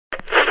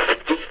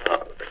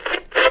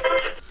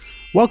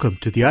Welcome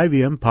to the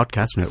IVM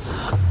Podcast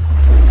Network.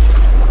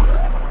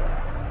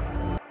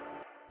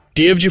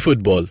 TFG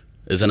Football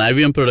is an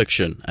IVM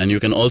production, and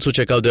you can also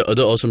check out their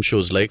other awesome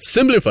shows like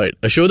Simplified,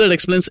 a show that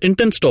explains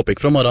intense topic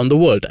from around the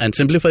world and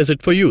simplifies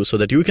it for you so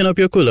that you can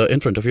appear cooler in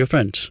front of your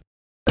friends.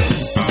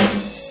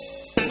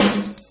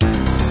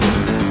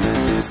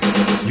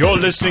 You're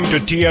listening to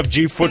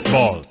TFG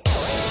Football.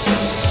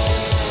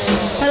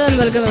 Hello and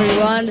welcome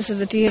everyone. This is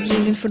the TFG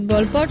Indian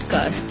Football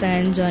Podcast,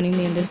 and joining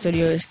me in the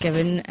studio is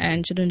Kevin,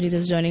 and Chiranjit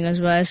is joining us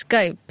via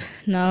Skype.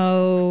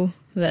 Now,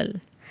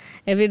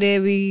 every day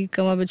we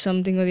come up with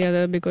something or the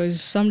other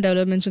because some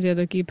developments or the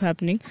other keep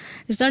happening.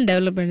 It's not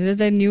development, it's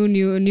that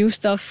new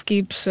stuff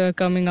keeps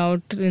coming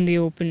out in the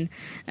open.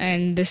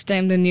 And this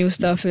time the new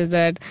stuff is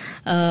that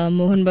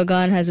Mohan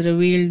Bagan has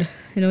revealed,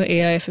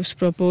 AIFF's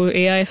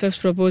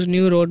proposed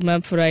new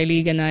roadmap for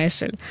I-League and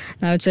ISL.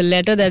 Now it's a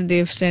letter that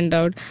they've sent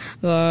out.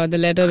 The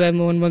letter by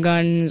Mohan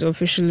Bagan's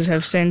officials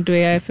have sent to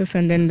AIFF,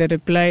 and then the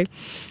reply,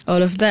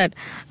 all of that.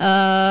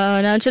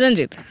 Now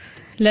Chiranjit,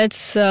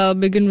 let's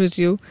begin with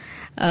you.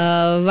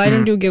 Why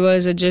don't you give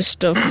us a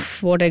gist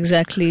of what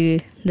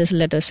exactly this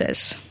letter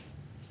says?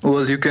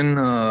 Well, you can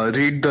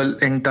read the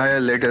entire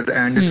letter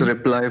and its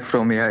reply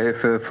from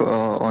AIFF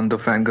on the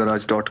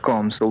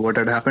fangarage.com. So what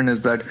had happened is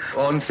that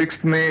on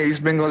 6th May,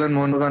 East Bengal and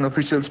Mohan Bagan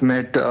officials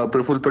met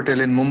Praful Patel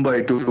in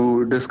Mumbai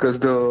to discuss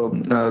the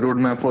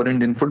roadmap for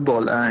Indian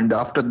football. And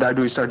after that,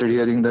 we started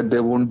hearing that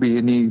there won't be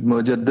any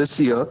merger this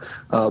year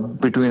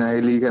between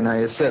I-League and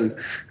ISL.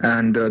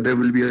 And there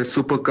will be a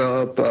Super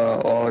Cup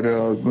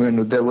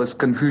there was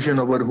confusion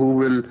over who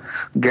will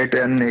get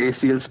an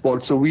ACL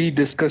spot. So we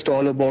discussed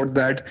all about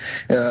that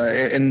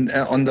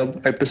on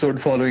the episode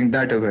following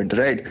that event,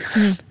 right?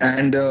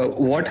 And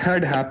what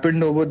had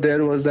happened over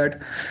there was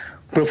that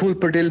Praful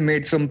Patel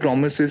made some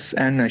promises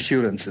and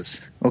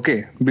assurances,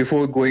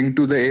 before going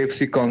to the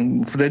AFC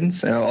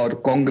conference or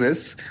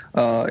Congress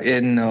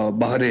in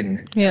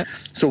Bahrain. Yeah.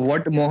 So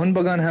what Mohan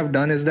Bagan have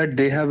done is that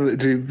they have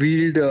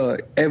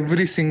revealed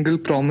every single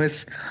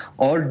promise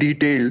or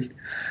detail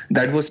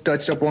that was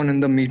touched upon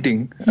in the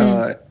meeting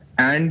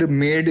and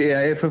made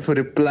AIFF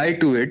reply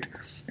to it,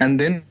 and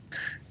then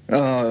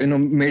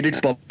made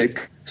it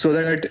public so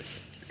that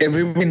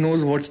everybody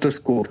knows what's the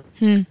score.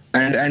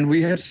 And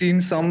we have seen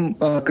some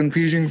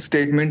confusing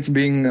statements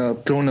being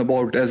thrown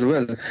about as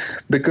well,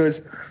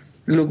 because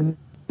look,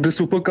 the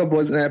Super Cup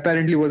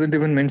apparently wasn't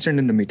even mentioned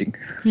in the meeting.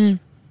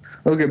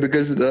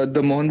 Because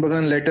the Mohan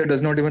Bagan letter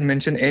does not even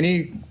mention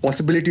any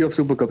possibility of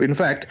Super Cup. In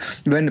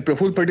fact, when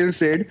Praful Patel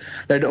said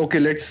that,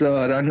 let's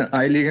run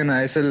I-League and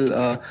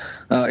ISL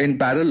in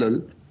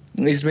parallel,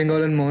 East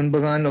Bengal and Mohan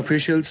Bagan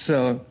officials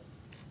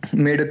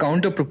made a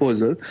counter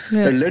proposal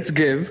that let's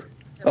give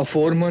a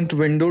 4-month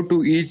window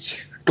to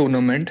each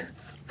tournament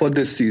for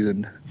this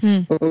season.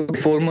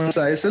 4 months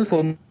ISL,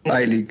 4 months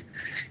I-League.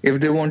 If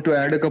they want to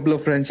add a couple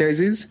of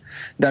franchises,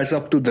 that's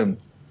up to them.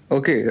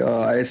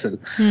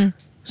 ISL.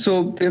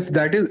 So if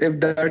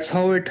that's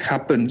how it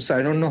happens,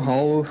 I don't know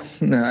how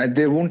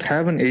they won't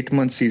have an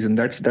 8-month season.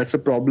 That's a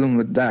problem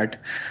with that.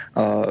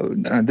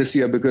 This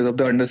year, because of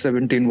the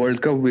Under-17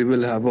 World Cup, we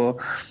will have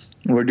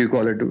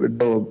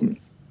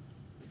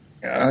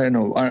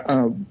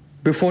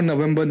before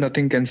November,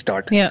 nothing can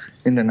start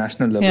in the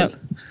national level.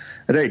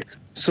 Right.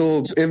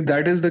 So if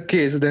that is the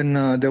case, then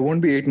there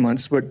won't be 8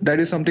 months, but that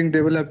is something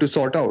they will have to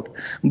sort out.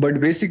 But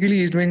basically,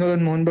 East Bengal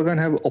and Mohan Bagan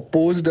have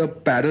opposed a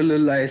parallel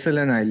ISL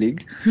and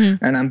I-League,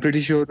 and I'm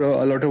pretty sure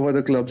a lot of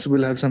other clubs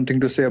will have something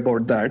to say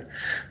about that.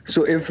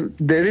 So if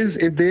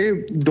they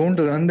don't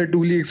run the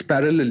two leagues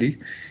parallelly,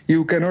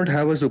 you cannot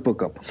have a Super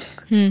Cup.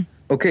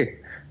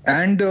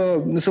 And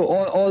so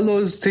all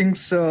those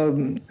things,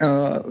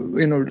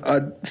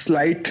 are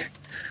slight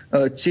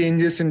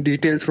changes in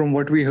details from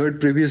what we heard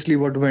previously,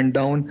 what went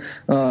down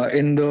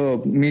in the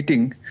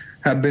meeting,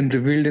 have been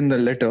revealed in the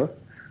letter.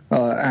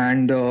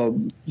 So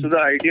the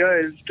idea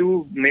is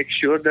to make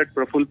sure that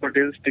Praful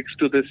Patel sticks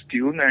to this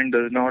tune and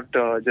does not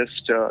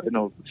just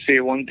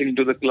say one thing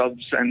to the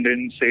clubs and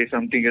then say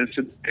something else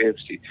to the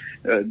AFC.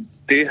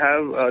 They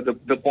have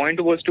the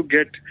point was to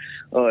get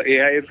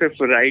AIFF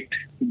right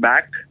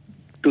back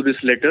to this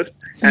letter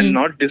and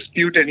not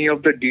dispute any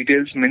of the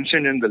details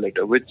mentioned in the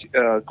letter, which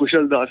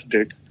Kushal Das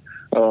did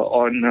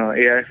on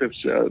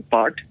AIFF's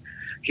part.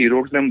 He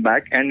wrote them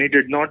back and he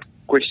did not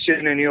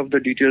question any of the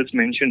details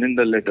mentioned in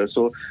the letter.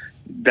 So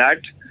that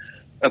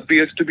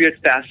appears to be a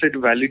tacit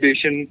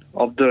validation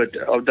of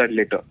that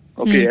letter.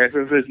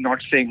 AIFF is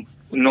not saying,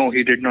 no,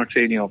 he did not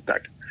say any of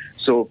that.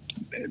 So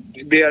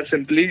they are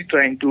simply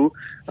trying to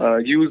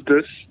use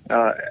this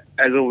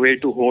as a way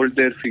to hold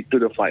their feet to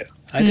the fire.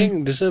 I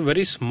think this is a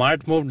very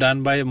smart move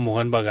done by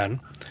Mohan Bagan.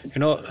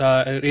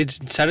 It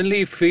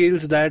suddenly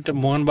feels that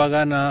Mohan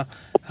Bagan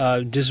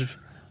just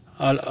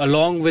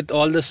along with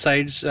all the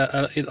sides,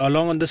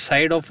 along on the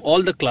side of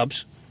all the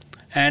clubs,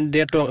 and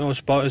they're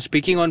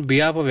speaking on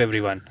behalf of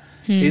everyone.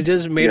 He's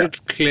just made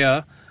it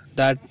clear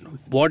that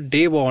what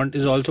they want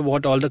is also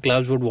what all the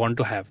clubs would want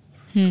to have.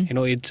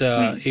 It's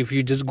if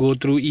you just go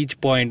through each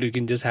point, you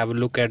can just have a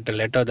look at the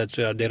letter that's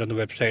there on the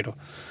website.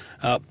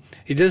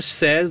 It just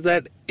says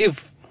that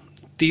if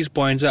these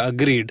points are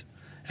agreed,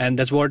 and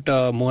that's what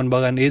Mohan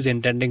Bagan is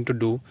intending to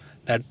do,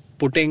 that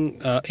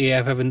putting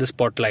AIFF in the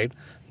spotlight,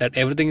 that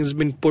everything has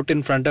been put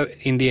in front of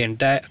in the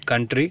entire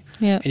country,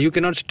 and you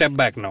cannot step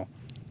back now.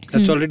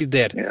 That's already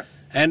there. Yeah.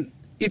 And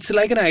it's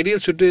like an ideal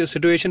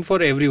situation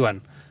for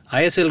everyone.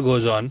 ISL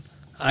goes on,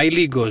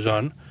 I-League goes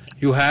on.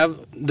 You have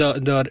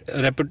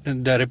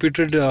the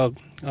reputed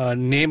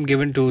name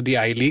given to the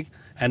I-League,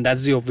 and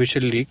that's the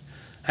official league.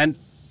 And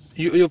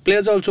your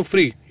players are also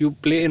free. You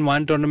play in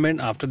one tournament,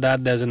 after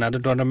that there's another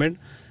tournament,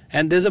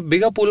 and there's a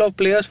bigger pool of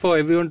players for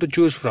everyone to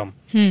choose from.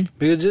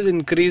 Because this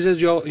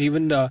increases your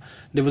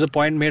there was a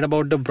point made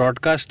about the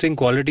broadcasting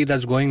quality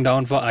that's going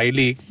down for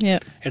I-League.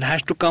 It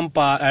has to come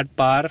at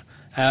par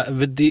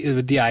with the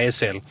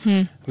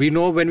ISL. We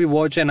know when we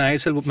watch an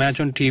ISL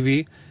match on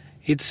TV,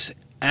 it's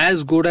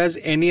as good as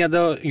any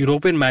other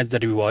European match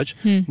that we watch.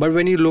 But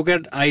when you look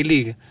at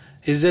I-League,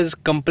 it's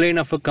just complaint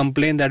after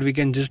complaint that we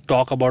can just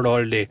talk about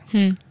all day.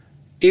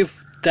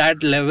 If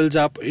that levels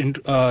up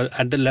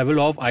at the level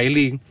of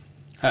I-League,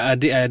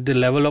 at the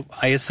level of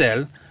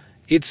ISL,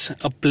 it's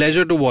a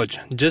pleasure to watch.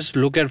 Just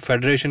look at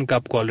Federation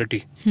Cup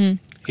quality.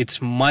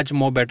 It's much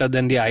more better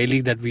than the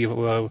I-League that we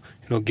were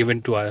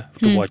given to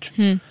watch.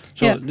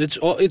 So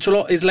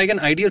it's like an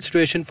ideal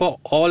situation for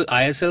all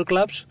ISL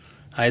clubs,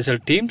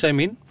 ISL teams,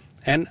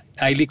 and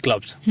I-League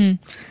clubs.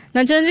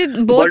 Now,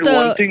 Charanjit, both.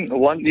 But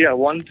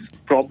one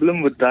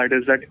problem with that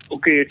is that,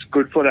 okay, it's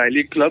good for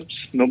I-League clubs.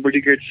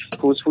 Nobody gets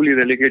forcefully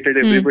relegated.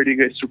 Everybody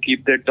gets to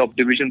keep their top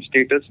division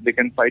status. They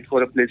can fight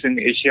for a place in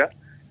Asia.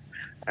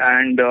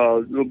 And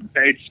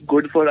it's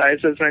good for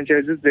ISL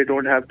franchises. They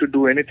don't have to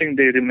do anything.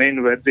 They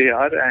remain where they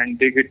are, and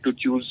they get to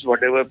choose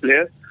whatever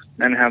player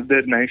and have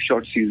their nice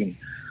short season.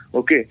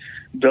 Okay.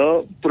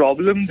 The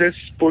problem this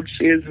puts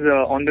is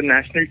on the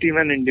national team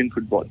and Indian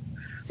football.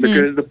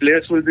 Because the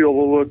players will be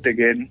overworked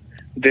again.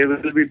 They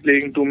will be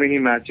playing too many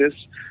matches.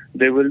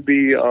 There will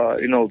be, there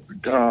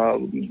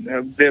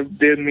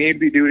may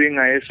be during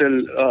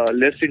ISL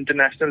less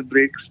international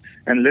breaks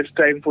and less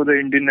time for the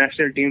Indian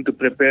national team to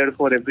prepare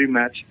for every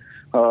match.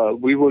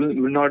 We will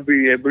not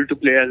be able to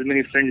play as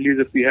many friendlies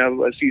if we have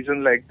a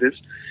season like this.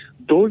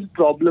 Those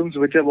problems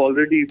which have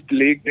already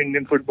plagued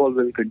Indian football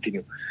will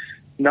continue.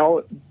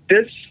 Now,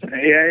 this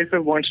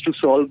AIFF wants to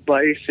solve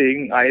by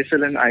saying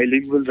ISL and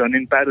I-League will run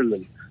in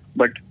parallel.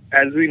 But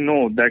as we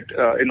know that,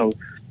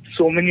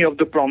 so many of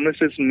the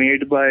promises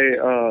made by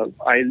AIFF,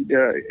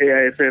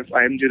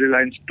 IMG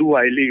Reliance to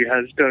I-League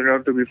has turned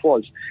out to be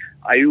false.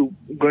 Are you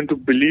going to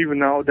believe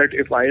now that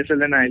if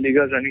ISL and I-League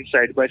are running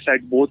side by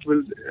side, both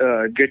will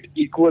get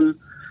equal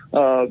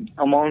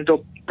amount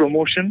of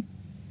promotion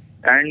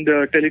and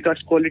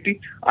telecast quality?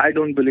 I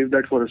don't believe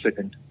that for a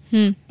second.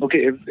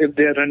 Okay, if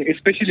they are running,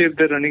 especially if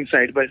they're running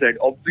side by side,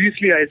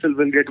 obviously ISL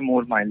will get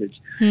more mileage.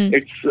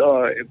 It's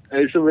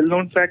a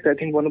well-known fact. I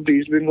think one of the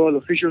East Bengal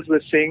officials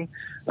was saying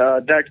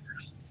that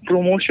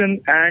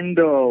promotion and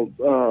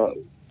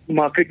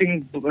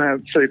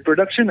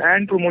production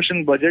and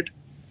promotion budget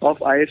of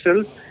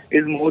ISL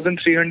is more than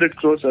 300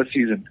 crores a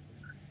season.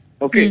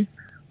 Okay,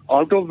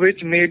 out of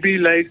which maybe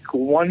like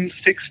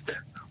 1/6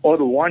 or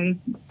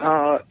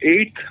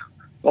 1/8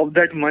 of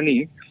that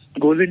money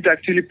goes into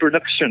actually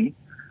production,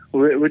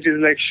 which is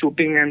like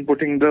shooting and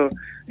putting the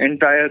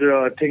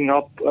entire thing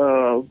up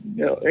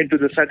into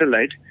the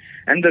satellite.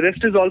 And the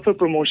rest is also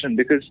promotion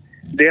because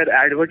they are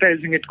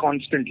advertising it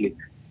constantly.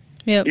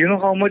 You know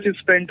how much is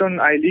spent on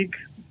I-League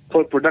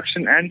for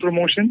production and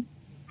promotion?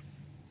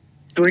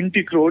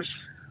 20 crores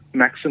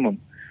maximum.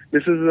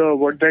 This is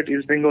what that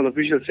East Bengal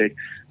official said.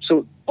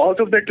 So out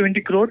of that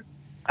 20 crore,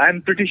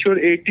 I'm pretty sure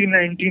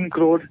 18-19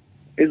 crore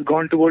is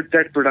gone towards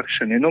that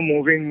production,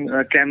 moving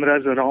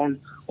cameras around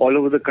all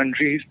over the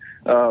countries,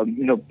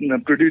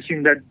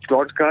 producing that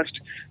broadcast,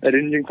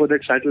 arranging for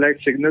that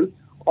satellite signal.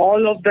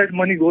 All of that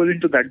money goes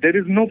into that. There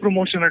is no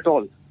promotion at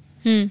all.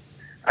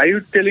 Are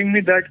you telling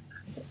me that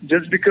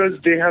just because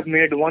they have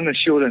made one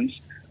assurance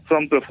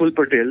from Praful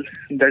Patel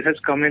that has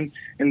come in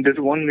this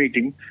one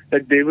meeting,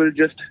 that they will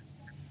just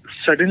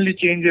suddenly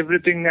change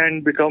everything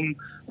and become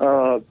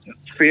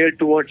fair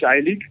towards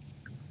I-League?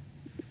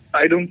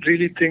 I don't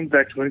really think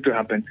that's going to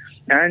happen.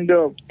 And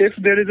if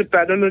there is a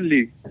parallel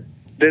league,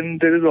 then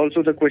there is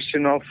also the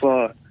question of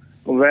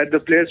where the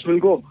players will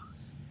go,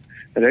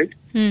 right?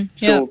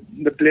 So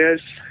the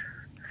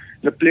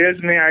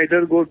players may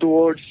either go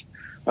towards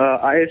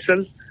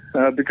ISL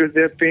because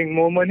they are paying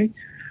more money,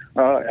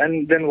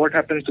 and then what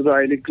happens to the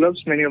I-League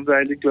clubs? Many of the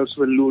I-League clubs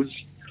will lose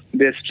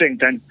their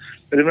strength. And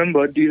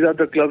remember, these are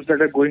the clubs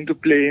that are going to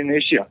play in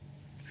Asia.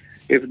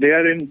 If they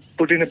are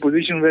put in a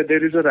position where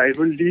there is a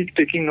rival league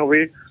taking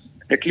away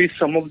at least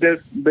some of their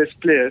best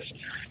players,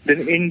 then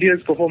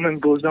India's performance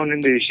goes down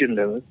in the Asian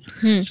level.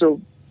 So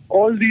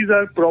all these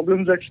are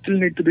problems that still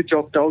need to be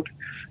chalked out.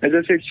 As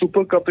I said,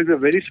 Super Cup is a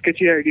very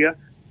sketchy idea.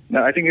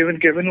 I think even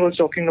Kevin was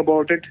talking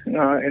about it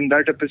in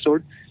that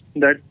episode,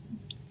 that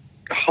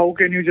how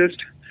can you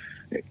just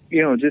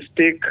just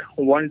take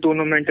one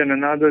tournament and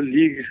another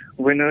league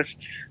winners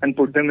and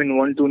put them in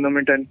one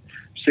tournament and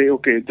say,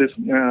 okay, this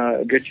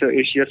gets a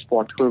Asia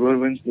spot, whoever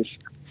wins this.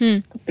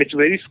 It's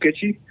very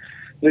sketchy.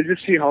 Let's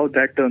just see how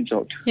that turns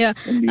out. Yeah,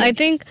 I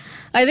think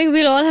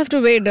we'll all have to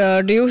wait.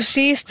 Do you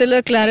see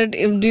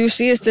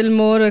still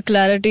more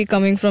clarity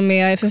coming from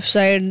AIFF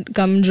side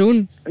come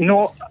June?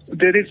 No,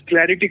 there is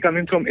clarity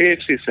coming from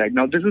AFC side.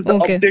 Now, this is the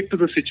update to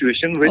the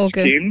situation which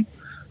came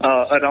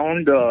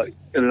around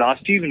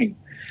last evening.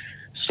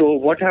 So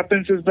what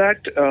happens is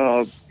that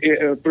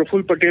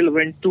Praful Patel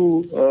went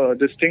to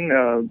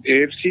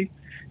AFC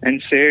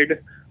and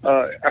said,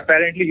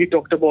 apparently he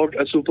talked about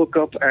a Super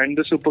Cup and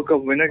the Super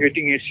Cup winner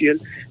getting ACL,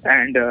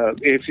 and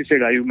AFC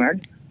said, are you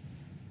mad?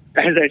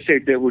 As I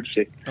said, they would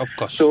say. Of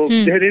course. So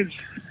there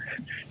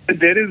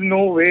is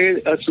no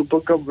way a Super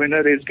Cup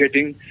winner is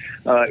getting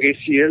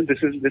ACL.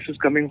 This is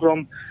coming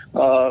from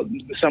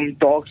some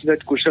talks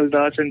that Kushal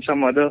Das and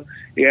some other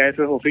AIFF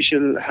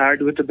official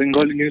had with the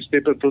Bengali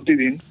newspaper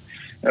Pratidin.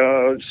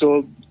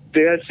 So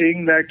they are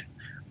saying that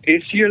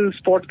ACL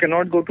spot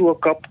cannot go to a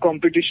cup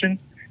competition.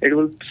 It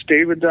will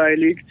stay with the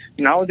I-League.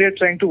 Now they are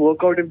trying to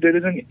work out if there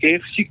is an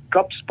AFC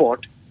Cup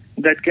spot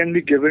that can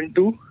be given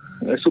to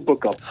Super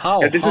Cup.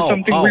 This is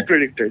something we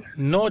predicted.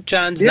 No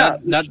chance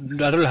that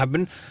will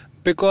happen,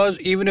 because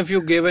even if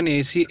you give an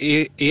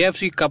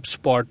AFC Cup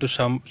spot to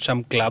some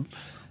club,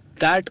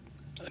 that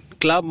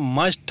club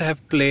must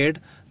have played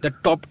the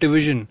top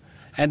division,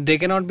 and there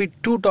cannot be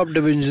two top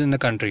divisions in the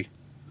country.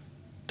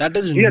 That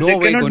is no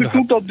way going to happen. There cannot be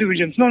two top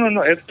divisions.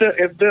 No. If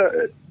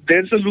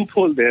there's a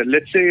loophole there.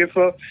 Let's say if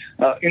a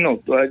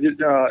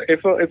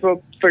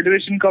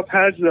Federation Cup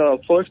has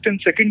first and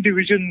second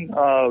division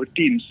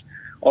teams,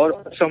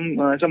 or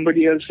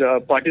somebody else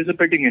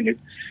participating in it,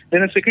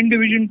 then a second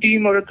division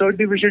team or a third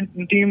division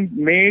team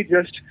may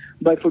just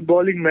by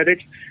footballing merit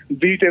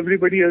beat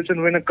everybody else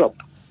and win a cup.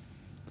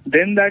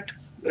 Then that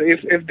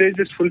if they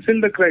just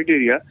fulfill the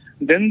criteria,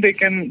 then they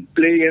can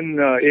play in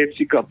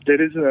AFC Cup.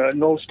 There is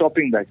no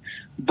stopping that.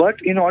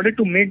 But in order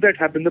to make that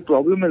happen, the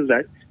problem is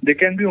that there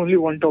can be only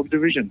one top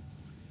division.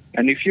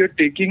 And if you're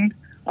taking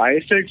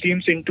ISL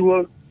teams into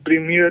a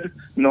Premier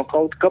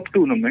Knockout Cup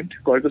tournament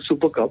called the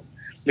Super Cup,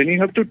 then you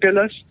have to tell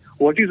us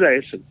what is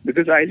ISL.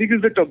 Because I-League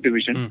is the top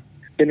division.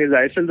 Then is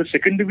ISL the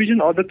second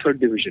division or the third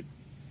division?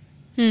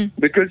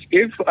 Because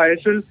if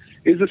ISL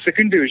is the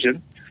second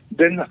division,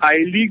 then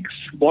I-League's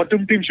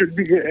bottom team should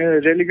be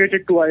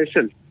relegated to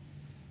ISL.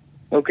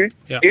 Okay?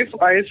 Yeah. If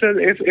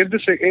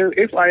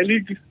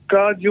I-League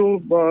ka jo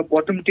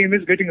bottom team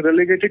is getting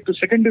relegated to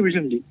second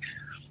division league,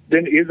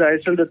 then is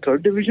ISL the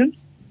third division?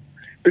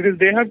 Because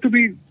they have to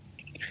be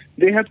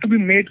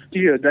made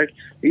clear that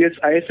yes,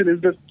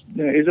 ISL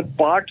is a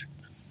part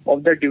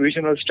of that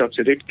divisional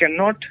structure. It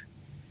cannot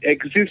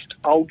exist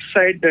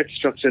outside that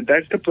structure.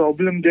 That's the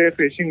problem they are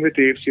facing with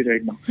AFC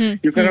right now.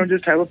 You cannot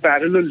just have a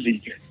parallel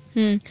league.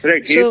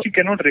 Right, So- AFC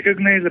cannot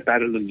recognize a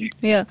parallel league.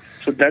 Yeah.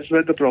 So that's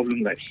where the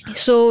problem lies.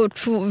 So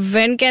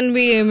when can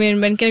we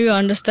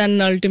understand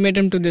an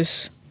ultimatum to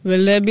this?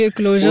 Will there be a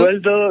closure? Well,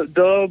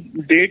 the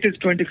date is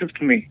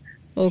 25th May.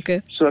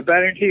 Okay. So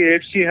apparently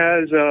AFC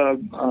has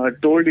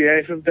told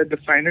AIFF that the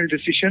final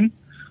decision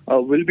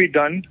will be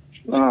done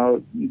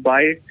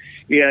by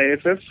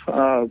AIFF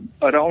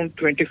around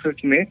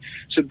 25th May.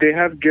 So they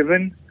have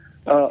given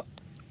a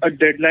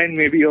deadline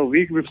maybe a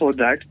week before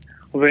that,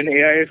 when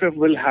AIFF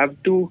will have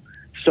to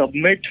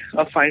submit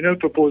a final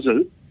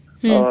proposal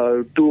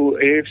to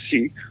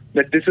AFC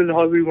that this is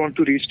how we want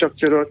to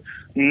restructure or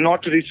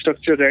not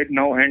restructure right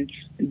now and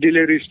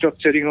delay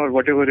restructuring or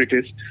whatever it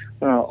is,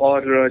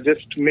 or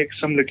just make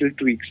some little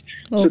tweaks.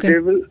 Okay.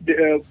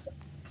 So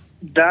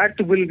that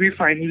will be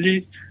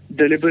finally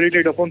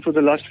deliberated upon for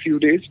the last few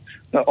days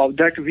of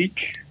that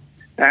week,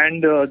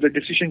 and the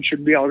decision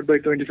should be out by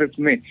 25th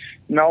May.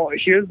 Now,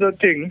 here's the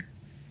thing.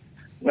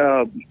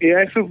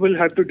 AIFF will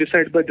have to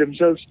decide by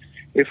themselves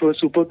if a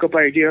Super Cup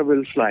idea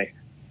will fly.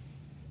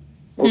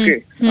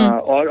 Okay.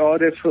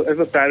 Or if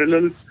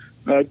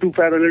a two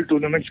parallel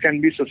tournaments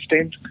can be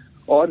sustained,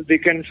 or they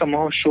can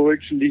somehow show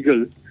it's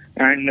legal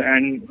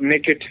and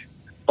make it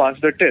pass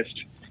the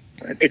test.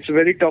 It's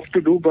very tough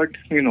to do, but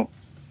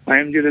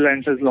IMG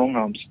Reliance has long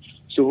arms,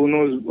 so who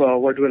knows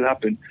what will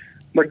happen.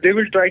 But they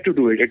will try to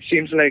do it. It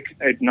seems like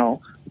it now.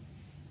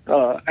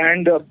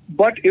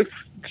 But if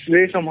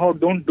they somehow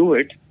don't do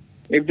it,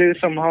 if they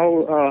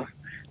somehow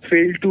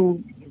fail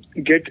to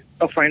get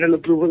a final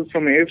approval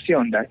from AFC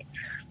on that,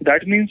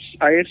 that means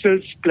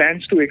ISL's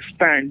plans to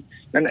expand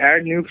and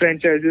add new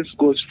franchises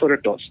goes for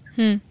a toss.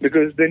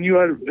 Because then you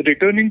are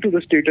returning to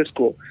the status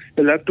quo.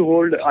 You'll have to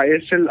hold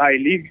ISL,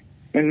 I-League,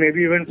 and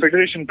maybe even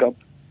Federation Cup,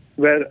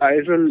 where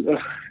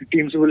ISL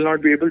teams will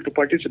not be able to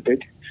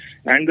participate,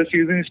 and the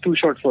season is too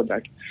short for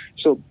that.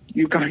 So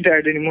you can't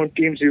add any more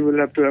teams. You will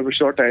have to have a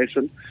short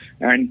ISL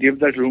and give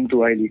that room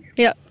to I-League.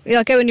 Yeah,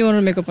 Kevin, you want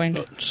to make a point?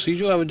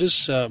 Siju, I was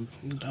just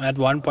at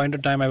one point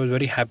of time I was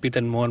very happy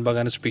that Mohan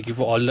Bagan is speaking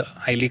for all the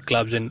I-League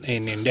clubs in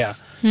India.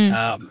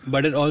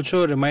 But it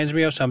also reminds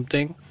me of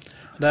something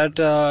that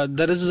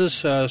there is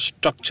this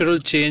structural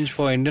change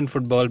for Indian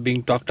football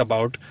being talked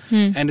about,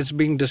 and it's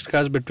being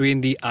discussed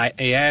between the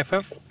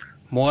AIFF,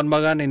 Mohun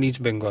Bagan, and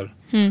East Bengal.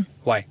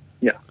 Why?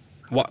 Yeah.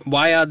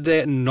 Why are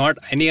there not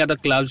any other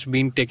clubs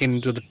being taken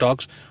into the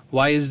talks?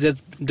 Why is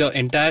the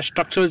entire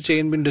structural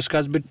change being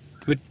discussed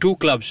with two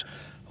clubs?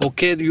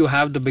 Okay, you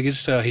have the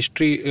biggest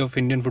history of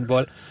Indian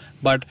football,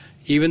 but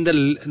even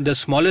the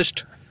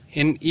smallest,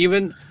 in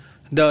even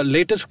the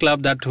latest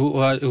club that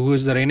who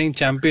is the reigning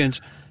champions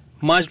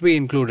must be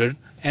included,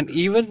 and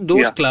even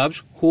those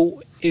clubs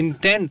who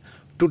intend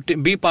to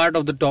be part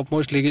of the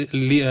topmost league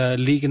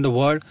in the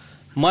world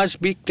must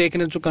be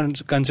taken into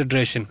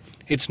consideration.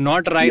 It's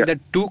not right that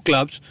two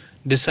clubs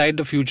decide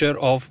the future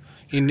of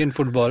Indian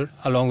football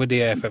along with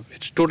the AIFF.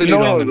 It's totally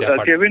wrong in their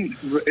part. Kevin,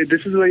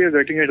 this is where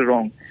you're getting it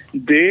wrong.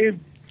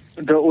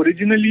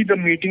 Originally the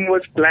meeting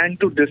was planned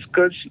to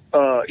discuss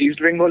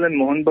East Bengal and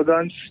Mohun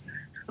Bagan's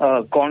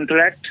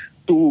contract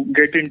to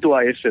get into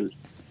ISL.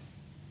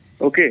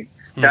 Okay,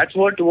 that's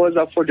what was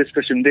up for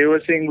discussion. They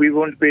were saying we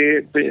won't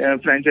pay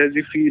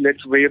franchisee fee,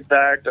 let's waive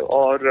that,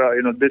 or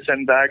this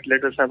and that.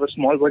 Let us have a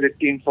small budget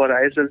team for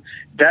ISL.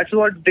 That's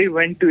what they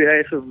went to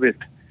AIFF with.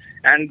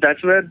 And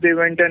that's where they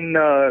went, and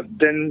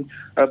then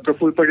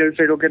Praful Patel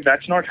said, okay,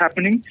 that's not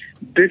happening.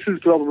 This is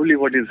probably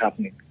what is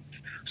happening.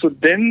 So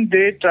then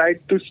they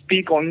tried to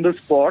speak on the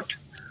spot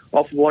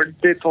of what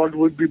they thought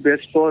would be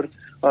best for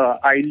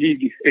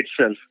I-League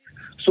itself.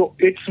 So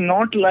it's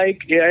not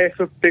like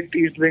AIFF picked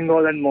East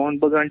Bengal and Mohun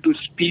Bagan to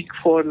speak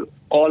for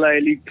all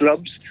I-League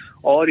clubs,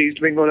 or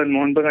East Bengal and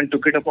Mohun Bagan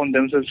took it upon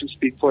themselves to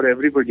speak for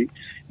everybody.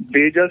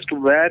 They just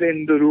were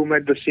in the room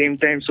at the same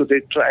time, so they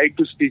tried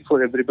to speak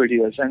for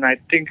everybody else. And I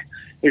think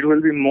it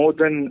will be more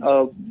than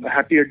a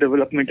happier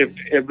development if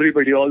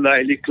everybody, all the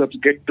I-League clubs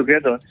get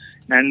together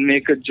and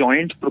make a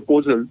joint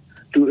proposal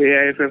to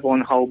AIFF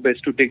on how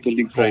best to take the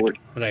league forward.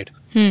 Right.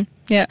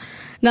 Yeah.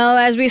 Now,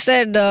 as we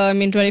said,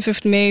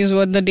 25th May is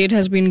what the date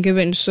has been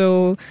given.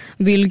 So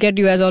we'll get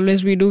you, as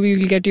always we do,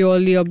 we'll get you all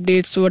the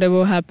updates to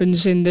whatever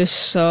happens in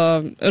this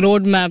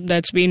roadmap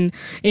that's been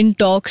in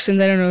talks since,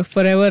 I don't know,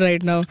 forever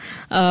right now.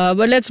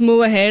 But let's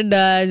move ahead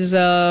as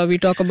we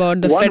talk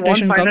about the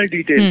Federation Cup.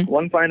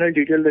 One final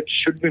detail that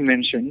should be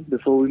mentioned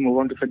before we move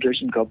on to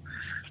Federation Cup.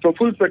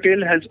 Praful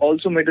Patel has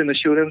also made an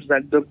assurance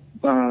that the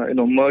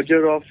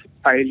merger of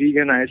I-League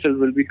and ISL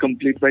will be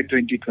complete by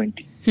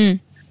 2020.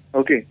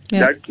 Okay,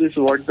 that is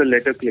what the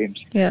letter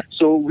claims. Yeah.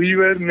 So we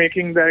were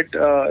making that,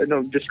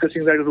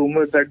 discussing that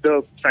rumor that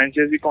the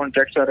franchisee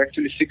contracts are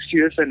actually 6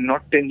 years and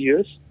not 10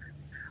 years.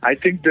 I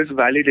think this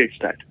validates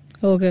that.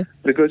 Okay.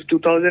 Because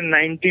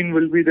 2019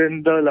 will be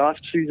then the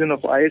last season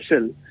of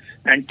ISL,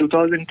 and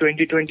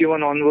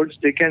 2020-21 onwards,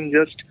 they can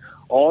just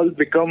all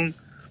become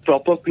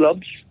proper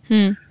clubs.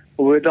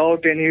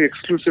 Without any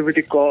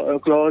exclusivity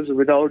clause,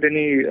 without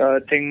any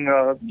thing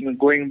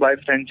going by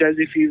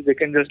franchisee fees. They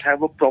can just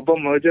have a proper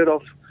merger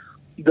of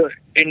the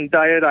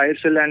entire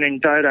ISL and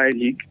entire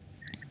I-League,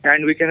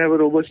 and we can have a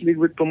robust league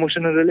with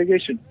promotion and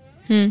relegation.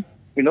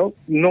 No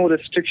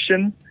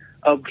restriction,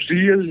 a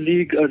real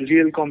league, a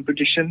real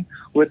competition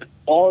with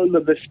all the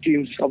best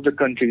teams of the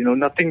country.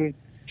 Nothing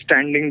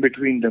standing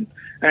between them.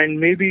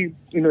 And maybe,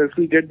 if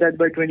we get that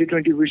by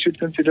 2020, we should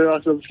consider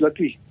ourselves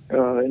lucky,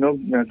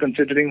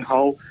 considering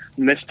how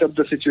messed up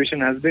the situation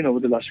has been over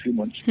the last few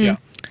months. Yeah.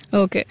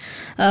 Okay.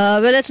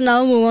 Well, let's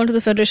now move on to the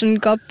Federation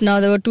Cup.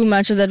 Now, there were two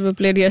matches that were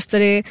played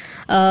yesterday.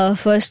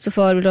 First of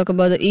all, we'll talk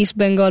about the East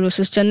Bengal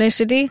versus Chennai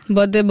City.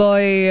 Birthday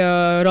boy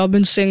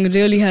Robin Singh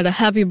really had a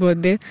happy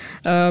birthday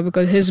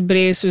because his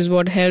brace was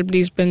what helped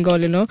East Bengal,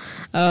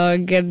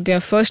 get their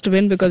first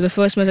win, because the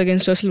first match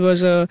against Russell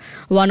was a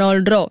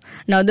 1-1 draw.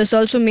 Now, this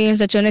also means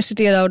that Chennai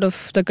City are out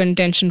of the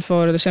contention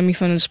for the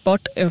semi-final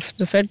spot of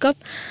the Fed Cup.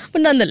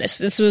 But nonetheless,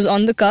 this was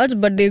on the cards,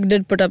 but they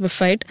did put up a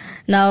fight.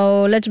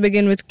 Now, let's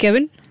begin with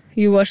Kevin.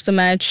 You watched the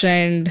match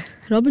and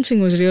Robin Singh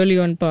was really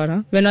on par.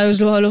 Huh? When I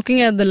was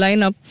looking at the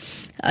lineup,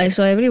 I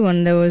saw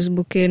everyone. There was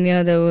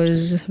Buchanan, there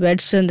was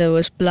Wedson, there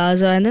was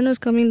Plaza, and then it was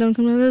coming down,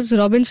 there's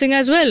Robin Singh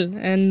as well.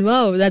 And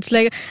wow, that's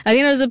like, I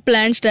think it was a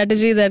planned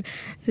strategy that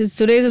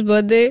today's his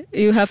birthday,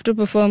 you have to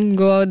perform,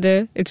 go out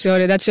there,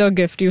 that's your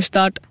gift. You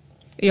start,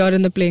 you're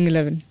in the playing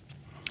 11.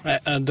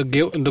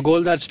 The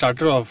goal that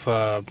started off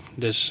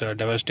this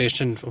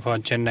devastation for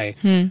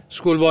Chennai,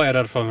 schoolboy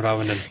error from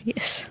Ravanan.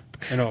 Yes.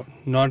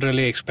 Not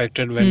really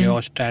expected when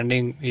you're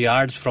standing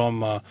yards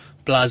from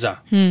Plaza.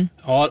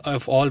 All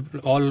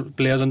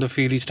players on the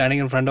field, he's standing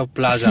in front of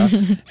Plaza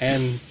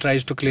and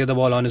tries to clear the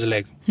ball on his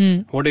leg.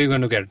 What are you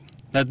going to get?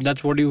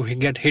 That's what you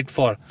get hit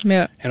for.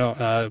 Yeah.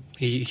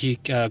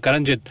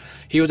 Karanjit,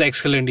 he was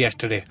excellent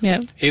yesterday.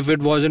 Yeah. If it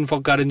wasn't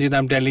for Karanjit,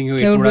 I'm telling you,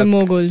 there would have been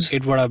more goals.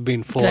 It would have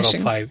been 4 or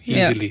 5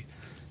 easily. Yeah.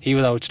 He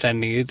was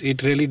outstanding.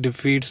 It really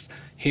defeats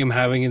him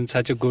having in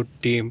such a good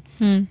team,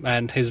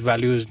 and his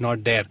value is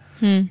not there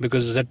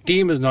because the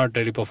team is not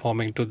really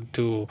performing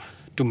to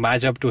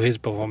match up to his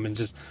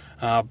performances.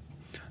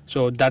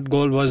 So that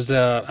goal was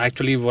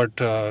actually what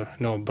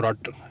brought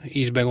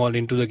East Bengal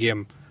into the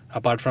game.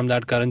 Apart from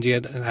that, Karanji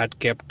had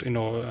kept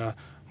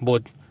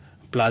both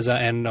Plaza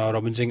and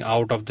Robin Singh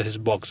out of his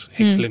box.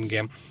 Excellent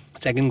game.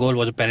 Second goal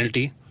was a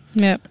penalty.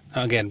 Yeah.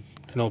 Again,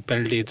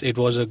 penalties. It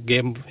was a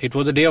game. It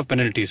was a day of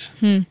penalties.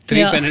 3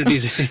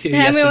 penalties Yeah,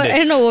 yesterday. I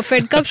don't know.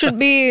 Fed Cup should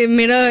be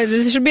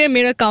This should be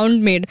a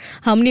count made.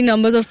 How many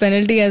numbers of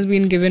penalty has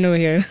been given over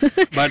here?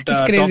 But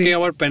It's crazy. talking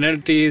about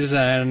penalties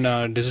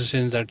and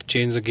decisions that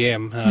change the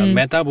game,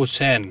 Mehtab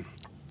Hussain,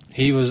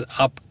 he was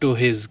up to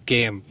his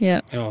game. Yeah.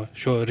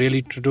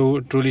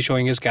 Truly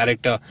showing his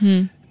character.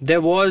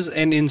 There was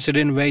an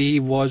incident where he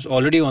was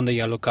already on the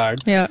yellow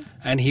card. Yeah.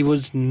 And he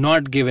was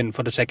not given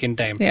for the second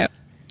time. Yeah.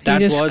 He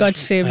just got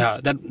saved. Yeah,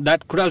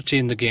 that could have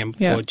changed the game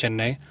Yeah. for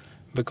Chennai,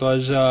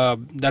 because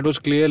that was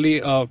clearly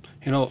a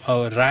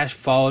rash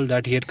foul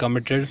that he had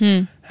committed,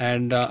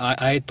 and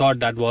I thought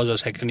that was a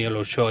second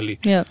yellow surely.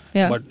 Yeah.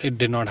 Yeah. But it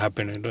did not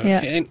happen.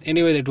 Yeah.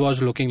 Anyway, it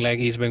was looking like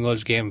East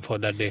Bengal's game for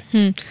that day.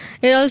 And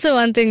also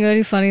one thing,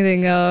 very funny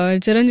thing,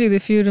 Chiranjit,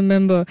 if you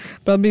remember,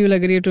 probably you'll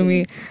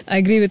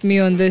agree with me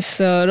on this.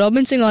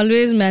 Robin Singh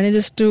always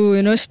manages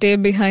to, stay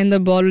behind the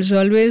ball, which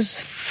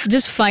always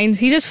just finds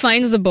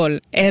the ball.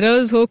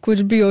 Errors ho,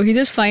 kuch bhi ho, he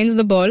just finds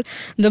the ball.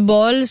 The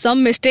ball,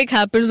 some mistake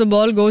happens, the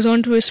ball goes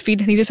onto his feet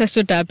and he just has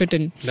to tap it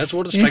in. That's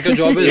what a striker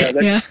job is.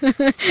 Yeah.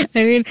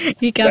 I mean,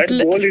 that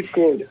goal he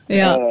scored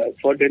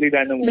for Delhi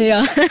Dynamo.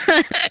 Yeah.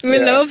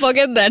 We'll never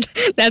forget that.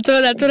 That's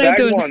what I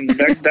told.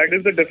 That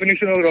is the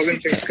definition of Robin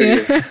Singh's career.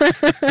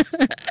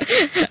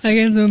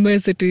 Against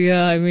Mumbai City,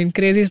 yeah. I mean,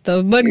 crazy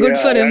stuff. But good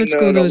for him, it's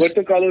kudos.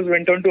 Roberto Carlos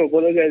went on to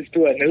apologize to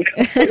Anil.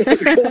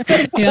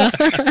 Yeah.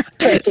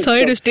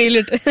 Sorry to steal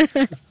it.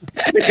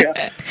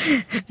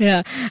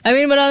 Yeah. I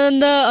mean, but on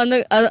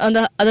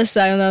the other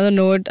side, on the other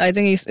note, I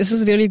think this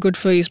is really good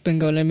for East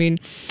Bengal. I mean,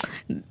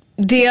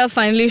 they are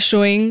finally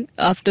showing,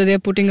 after they're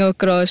putting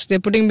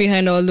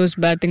behind all those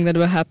bad things that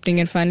were happening,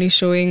 and finally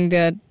showing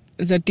that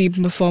the team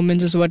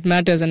performance is what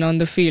matters and on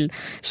the field.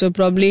 So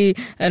probably,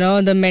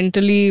 the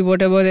mentally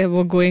whatever they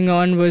were going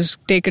on was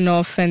taken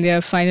off, and they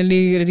are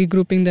finally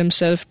regrouping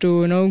themselves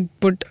to,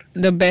 put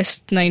the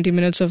best 90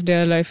 minutes of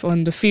their life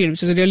on the field,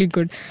 which is really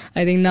good.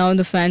 I think now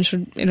the fans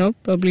should,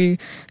 probably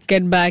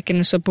get back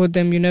and support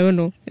them. You never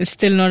know. It's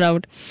still not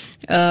out.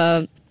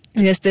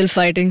 They're still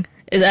fighting.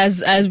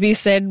 As we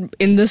said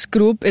in this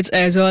group, it's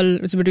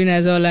between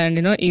Aizawl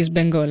and East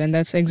Bengal, and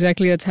that's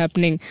exactly what's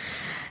happening.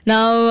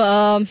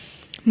 Now,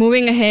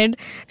 moving ahead,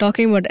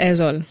 talking about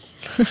Aizawl.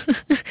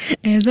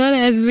 Aizawl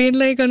has been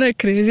on a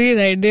crazy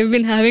ride. They've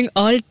been having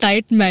all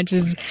tight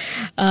matches.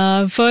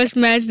 First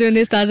match when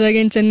they started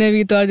against Chennai,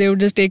 we thought they would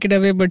just take it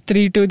away, but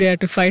 3-2 they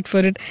had to fight for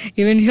it.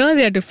 Even here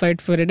they had to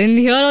fight for it, and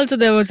here also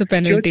there was a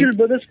penalty. Churchill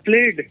brothers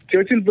played.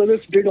 Churchill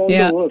brothers did all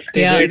the work.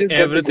 They did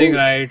everything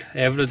right.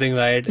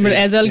 But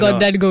Aizawl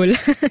got that goal.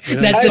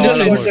 That's the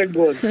difference.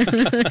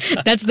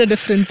 That's the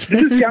difference.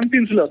 This is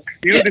champions luck.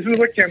 This is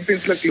what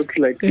champions luck looks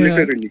like,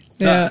 literally.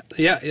 Yeah,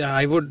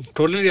 I would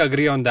totally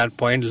agree on that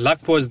point.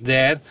 Luck was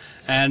there,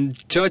 and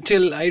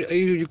Churchill,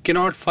 you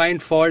cannot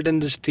find fault in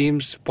this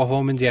team's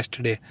performance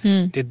yesterday.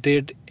 They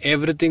did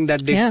everything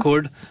that they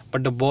could,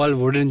 but the ball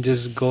wouldn't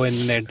just go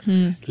in net.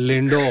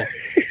 Lindo,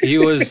 he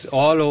was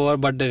all over,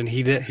 but then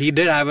he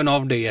did have an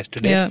off day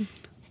yesterday. Yeah.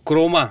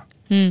 Kroma,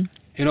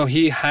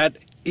 they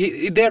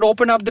had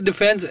opened up the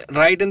defense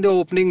right in the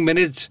opening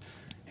minutes.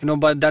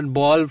 But that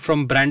ball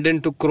from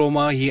Brandon to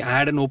Kroma, he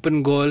had an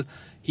open goal.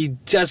 He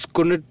just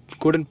couldn't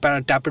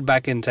tap it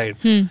back inside.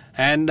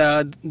 And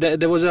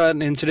there was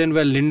an incident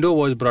where Lindo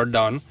was brought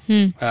down.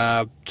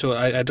 So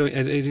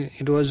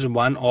it was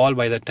 1-1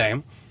 by that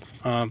time.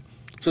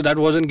 So that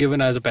wasn't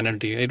given as a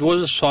penalty. It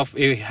was a soft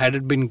had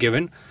it been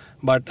given.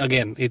 But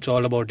again, it's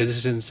all about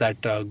decisions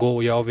that go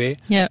your way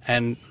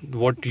and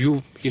what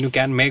you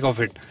can make of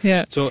it.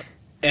 Yeah. So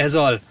as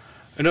all,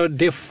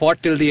 they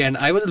fought till the end.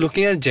 I was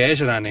looking at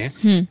Jayesh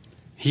Rane.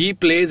 He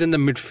plays in the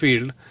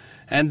midfield.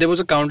 And there was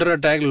a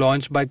counter-attack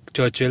launched by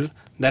Churchill.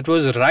 That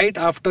was right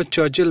after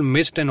Churchill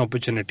missed an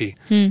opportunity.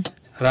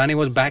 Rane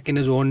was back in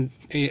his own,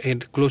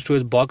 close to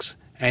his box,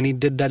 and he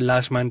did that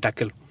last man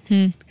tackle.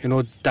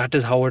 That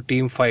is how a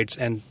team fights,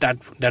 and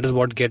that is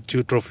what gets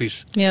you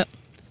trophies. Yeah.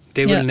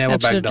 They will never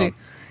back down.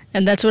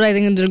 And that's what I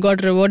think they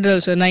got rewarded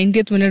also.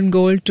 90th minute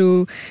goal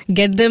to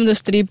get them those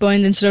 3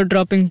 points instead of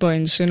dropping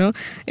points.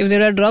 If they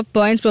had dropped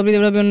points, probably they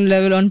would have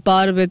been on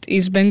par with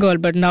East Bengal.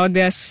 But now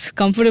they are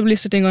comfortably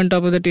sitting on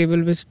top of the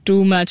table with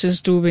 2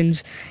 matches, 2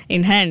 wins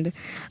in hand.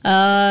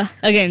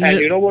 Again, and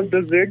you know what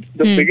this did?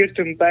 The biggest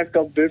impact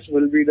of this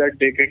will be that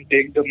they can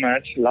take the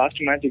last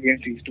match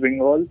against East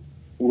Bengal,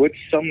 with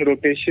some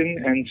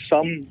rotation and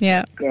some,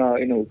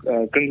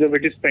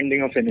 conservative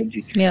spending of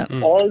energy. Yeah.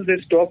 All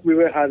this talk we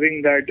were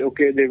having that,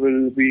 okay, they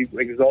will be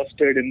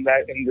exhausted in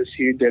the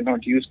heat, they're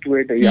not used to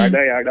it,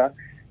 yada.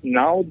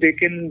 Now they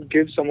can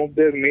give some of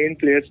their main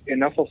players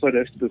enough of a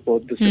rest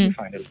before the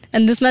semi-final.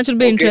 And this match will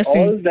be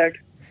interesting.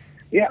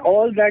 Yeah,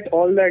 all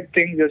that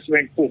thing just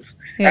went poof.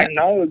 Yeah. And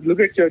now look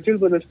at Churchill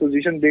Brothers'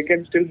 position. They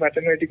can still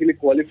mathematically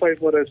qualify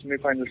for a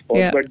semi-final spot,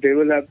 Yeah. but they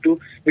will have to,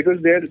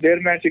 because their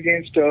match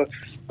against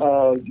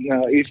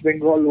East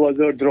Bengal was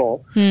a draw.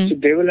 So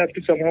they will have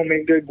to somehow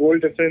make their goal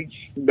difference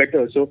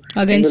better. So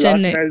Against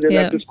in the Chennai, last match they'll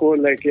yeah. have to score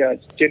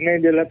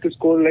Chennai they'll have to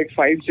score like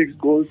 5-6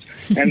 goals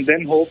and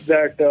then hope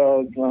that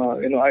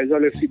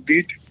Aizawl FC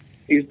beat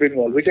East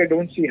Bengal, which I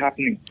don't see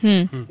happening.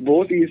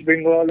 Both East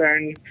Bengal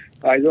and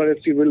Aizawl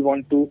FC will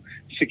want to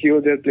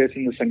secure their place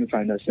in the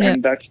semi-finals, Yeah.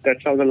 and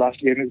that's how the last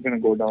game is going to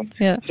go down.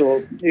 Yeah.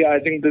 So I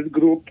think this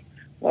group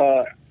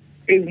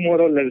is more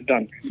or less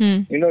done.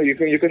 You know, you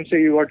can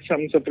say you got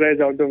some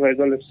surprise out of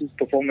Aizawl FC's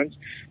performance,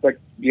 but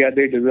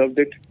they deserved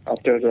it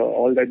after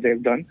all that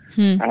they've done.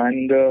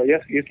 And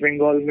East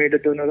Bengal made a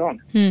turnaround.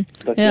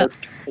 That's Yeah.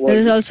 what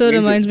This also needed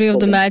reminds me of for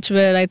the them. match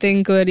where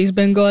East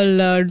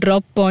Bengal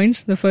dropped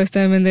points the first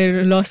time when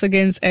they lost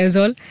against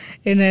Aizawl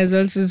in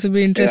Aizawl. So it will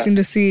be interesting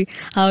to see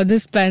how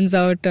this pans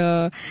out.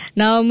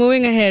 Now,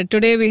 moving ahead,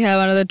 today we have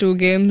another two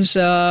games.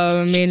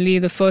 Mainly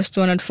the first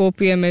one at 4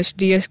 p.m. is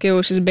DSK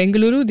versus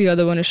Bengaluru. The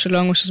other one is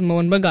Shillong versus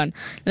Mohun Bagan.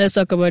 Let's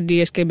talk about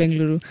DSK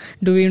Bengaluru.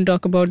 Do we even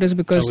talk about this?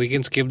 Because we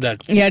can skip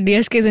that. yeah,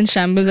 DSK is in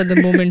shambles at the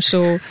moment.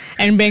 So,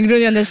 and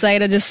Bengaluru on the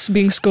side are just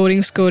being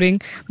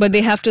scoring, but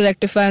they have to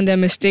rectify on their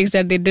mistakes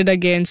that they did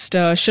against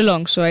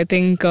Shillong. So I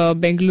think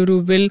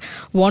Bengaluru will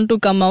want to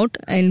come out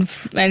and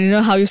you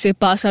know how you say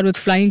pass out with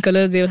flying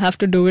colours. They will have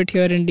to do it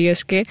here in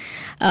DSK.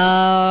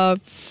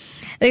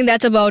 I think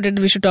that's about it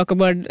we should talk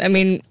about. I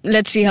mean,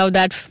 let's see how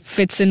that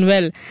fits in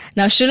well.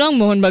 Now, Shillong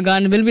Mohun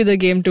Bagan will be the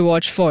game to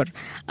watch for.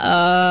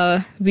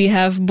 We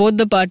have both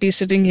the parties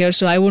sitting here,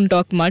 so I won't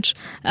talk much.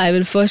 I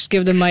will first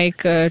give the mic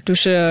to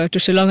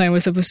Shillong, I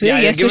was supposed to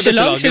say. Yes, to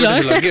Shillong.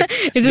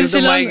 It is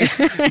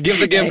Shillong. Give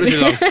the game to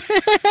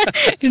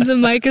Shillong. The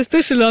mic is to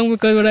Shillong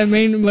because what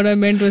I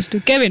meant was to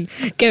Kevin.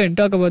 Kevin,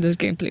 talk about this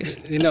game, please.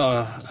 You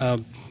know,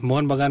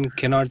 Mohun Bagan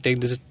cannot take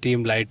this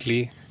team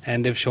lightly,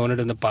 and they've shown it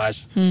in the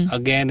past.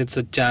 Again, it's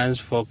a chance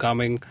for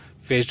coming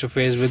face to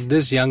face with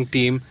this young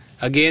team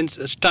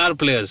against star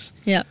players.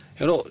 Yeah.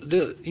 You know,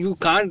 you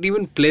can't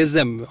even place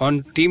them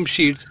on team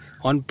sheets.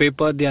 On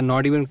paper, they are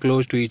not even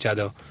close to each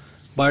other.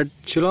 But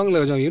Shillong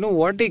Lajong, you know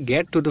what they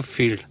get to the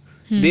field?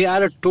 They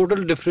are a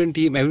total different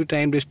team every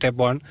time they step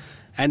on.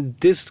 And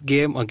this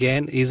game,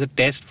 again, is a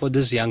test for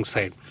this young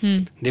side.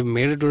 They've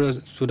made it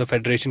to the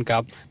Federation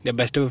Cup. Their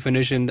best ever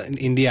finish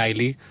in the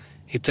I-League.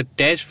 It's a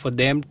test for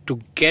them to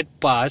get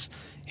past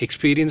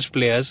experienced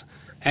players,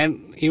 and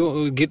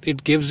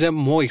it gives them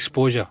more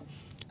exposure.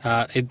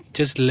 It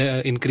just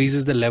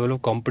increases the level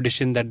of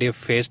competition that they've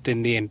faced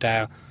in the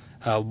entire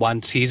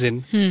one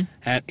season,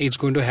 and it's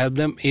going to help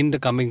them in the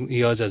coming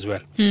years as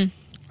well.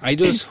 I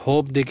just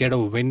hope they get a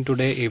win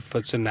today. If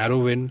it's a narrow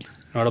win,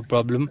 not a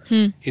problem.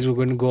 It's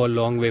going to go a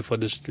long way for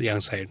this young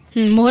side.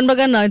 Mohun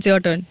Bagan, now it's your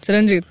turn.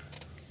 Chiranjeev.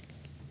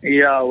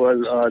 Yeah,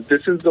 well,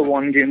 this is the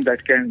one game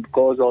that can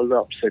cause all the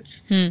upsets.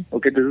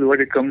 Okay, this is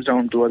what it comes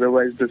down to.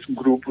 Otherwise, this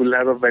group will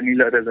have a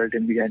vanilla result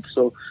in the end.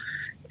 So,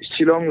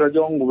 Shillong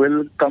Lajong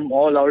will come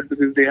all out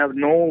because they have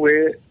no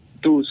way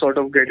to sort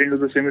of get into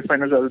the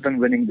semi-finals other than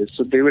winning this.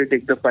 So, they will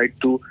take the fight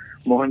to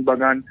Mohun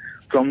Bagan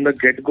from the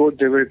get-go.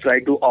 They will try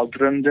to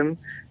outrun them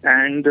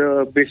and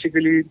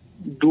basically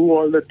do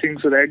all the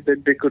things right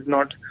that they could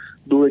not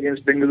do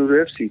against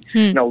Bengaluru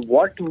FC. Now,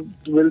 what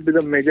will be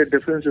the major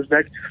difference is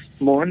that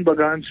Mohun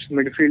Bagan's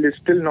midfield is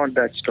still not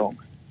that strong.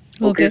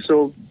 Okay,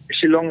 so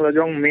Shillong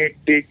Lajong may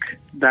take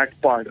that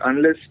part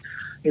unless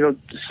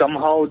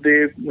somehow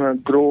they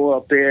grow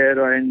a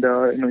pair and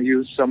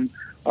use some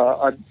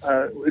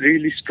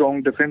really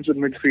strong defensive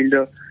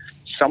midfielder.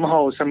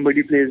 Somehow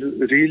somebody plays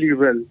really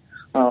well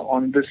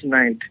on this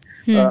night.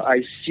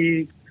 I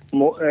see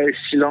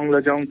Shillong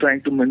Lajong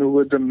trying to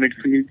maneuver the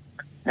midfield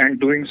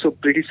and doing so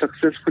pretty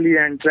successfully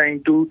and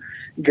trying to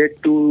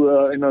get to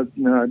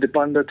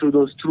Dipanda through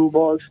those through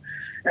balls.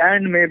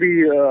 And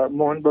maybe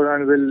Mohun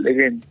Bagan will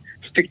again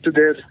stick to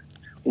their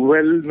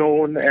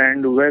well-known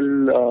and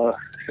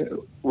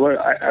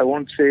I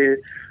won't say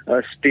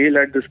stale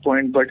at this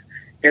point, but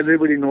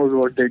everybody knows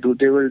what they do.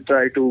 They will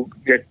try to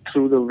get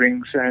through the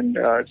wings and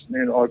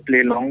or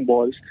play long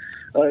balls.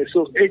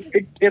 So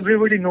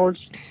everybody knows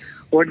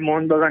what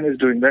Mohun Bagan is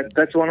doing.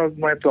 That's one of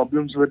my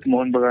problems with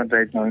Mohun Bagan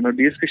right now.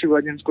 DSK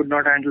Shivajins could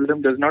not handle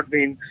them. Does not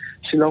mean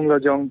Shillong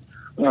Lajong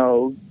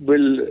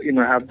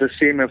will have the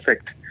same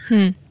effect.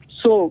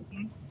 So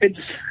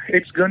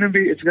it's gonna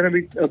be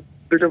a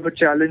bit of a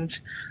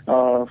challenge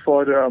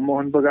for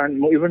Mohun Bagan.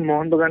 Even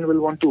Mohun Bagan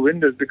will want to win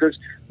this because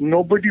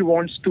nobody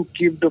wants to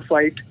keep the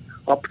fight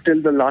up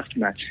till the last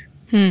match.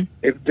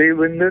 If they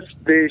win this,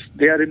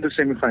 they are in the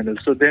semi-finals.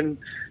 So then,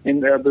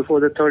 before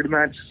the third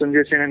match,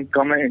 Sanjay Sen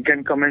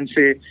can come and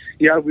say,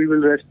 "Yeah, we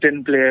will rest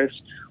 10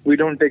 players. We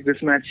don't take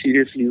this match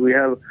seriously. We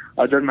have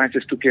other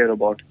matches to care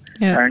about."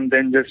 And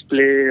then just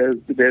play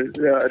their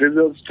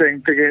reserve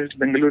strength against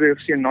Bengaluru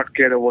FC and not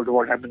care about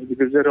what happens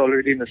because they're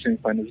already in the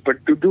semi-finals.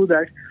 But to do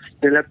that,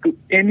 they'll have to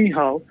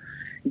anyhow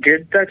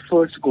get that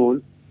first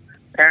goal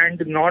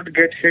and not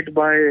get hit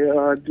by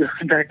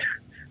that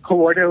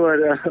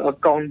whatever a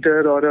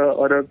counter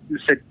or a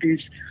set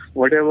piece,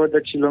 whatever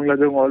that Shillong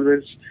Ladong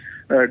always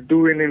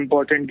do in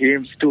important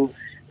games to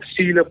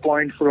steal a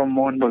point from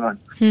Mohun Bagan.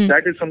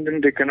 That is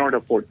something they cannot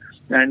afford,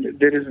 and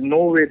there is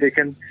no way they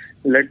can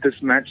let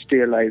this match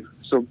stay alive.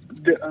 So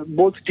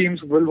both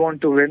teams will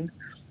want to win,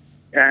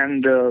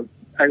 and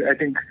I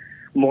think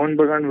Mohun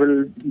Bagan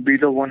will be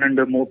the one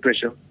under more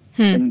pressure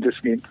in this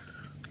game.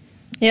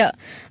 Yeah,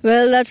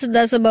 well,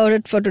 that's about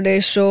it for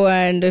today's show.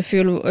 And if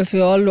you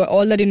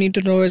all that you need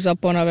to know is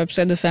up on our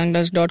website,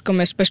 thefangdash.com,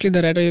 especially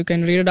the letter. You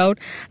can read it out.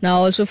 Now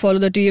also follow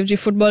the TFG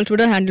Football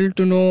Twitter handle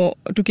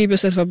to keep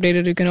yourself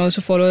updated. You can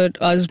also follow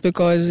us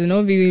because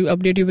we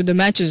update you with the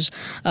matches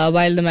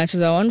while the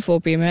matches are on 4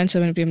 p.m. and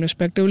 7 p.m.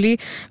 respectively.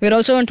 We're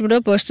also on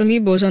Twitter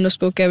personally,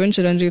 Boz_Kevin,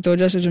 Chiranjit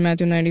Oja, Suju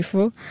Matthew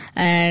 94,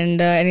 and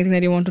anything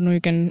that you want to know,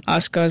 you can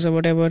ask us or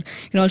whatever.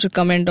 You can also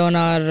comment on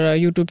our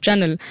YouTube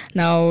channel.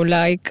 Now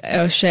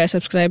share,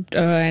 subscribe,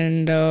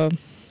 and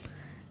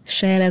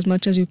share as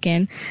much as you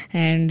can,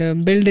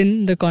 and build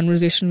in the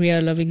conversation. We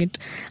are loving it.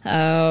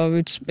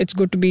 It's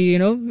good to be,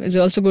 it's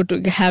also good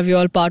to have you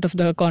all part of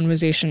the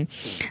conversation.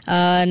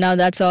 Now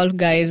that's all,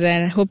 guys,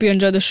 and I hope you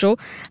enjoy the show.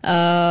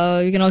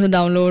 You can also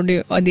download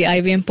the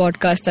IVM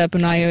podcast app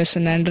on iOS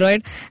and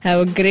Android.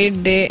 Have a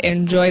great day,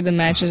 enjoy the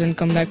matches, and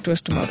come back to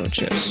us tomorrow.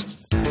 Cheers.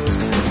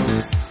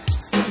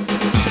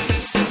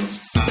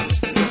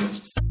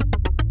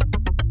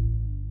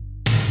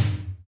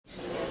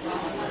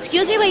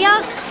 Excuse me भैया,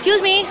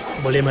 excuse me.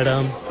 बोलिए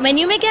madam.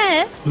 Menu में क्या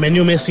है?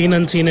 Menu में scene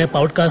unseen है,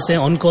 podcast है,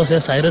 ऑनकोर्स है,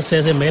 Cyrus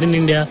है, made in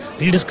India,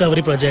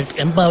 rediscovery project,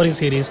 empowering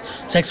series,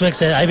 sex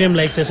wax है, IVM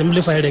लाइक्स है,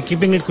 सिंप्लीफाइड है,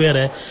 कीपिंग इट क्वियर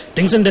है,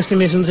 ड्रिंक्स एंड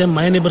डेस्टिनेशंस है,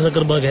 माय नेबर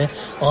सकरबर्ग है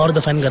और द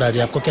फैन गराज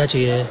है. आपको क्या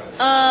चाहिए?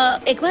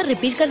 एक बार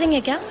रिपीट कर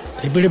देंगे क्या?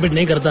 रिपीट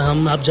नहीं करता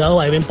हम. आप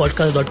जाओ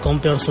IVMpodcast.com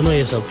पे और सुनो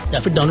ये सब, या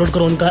फिर डाउनलोड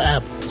करो उनका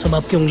ऐप, सब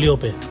आपकी उंगलियों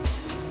पे.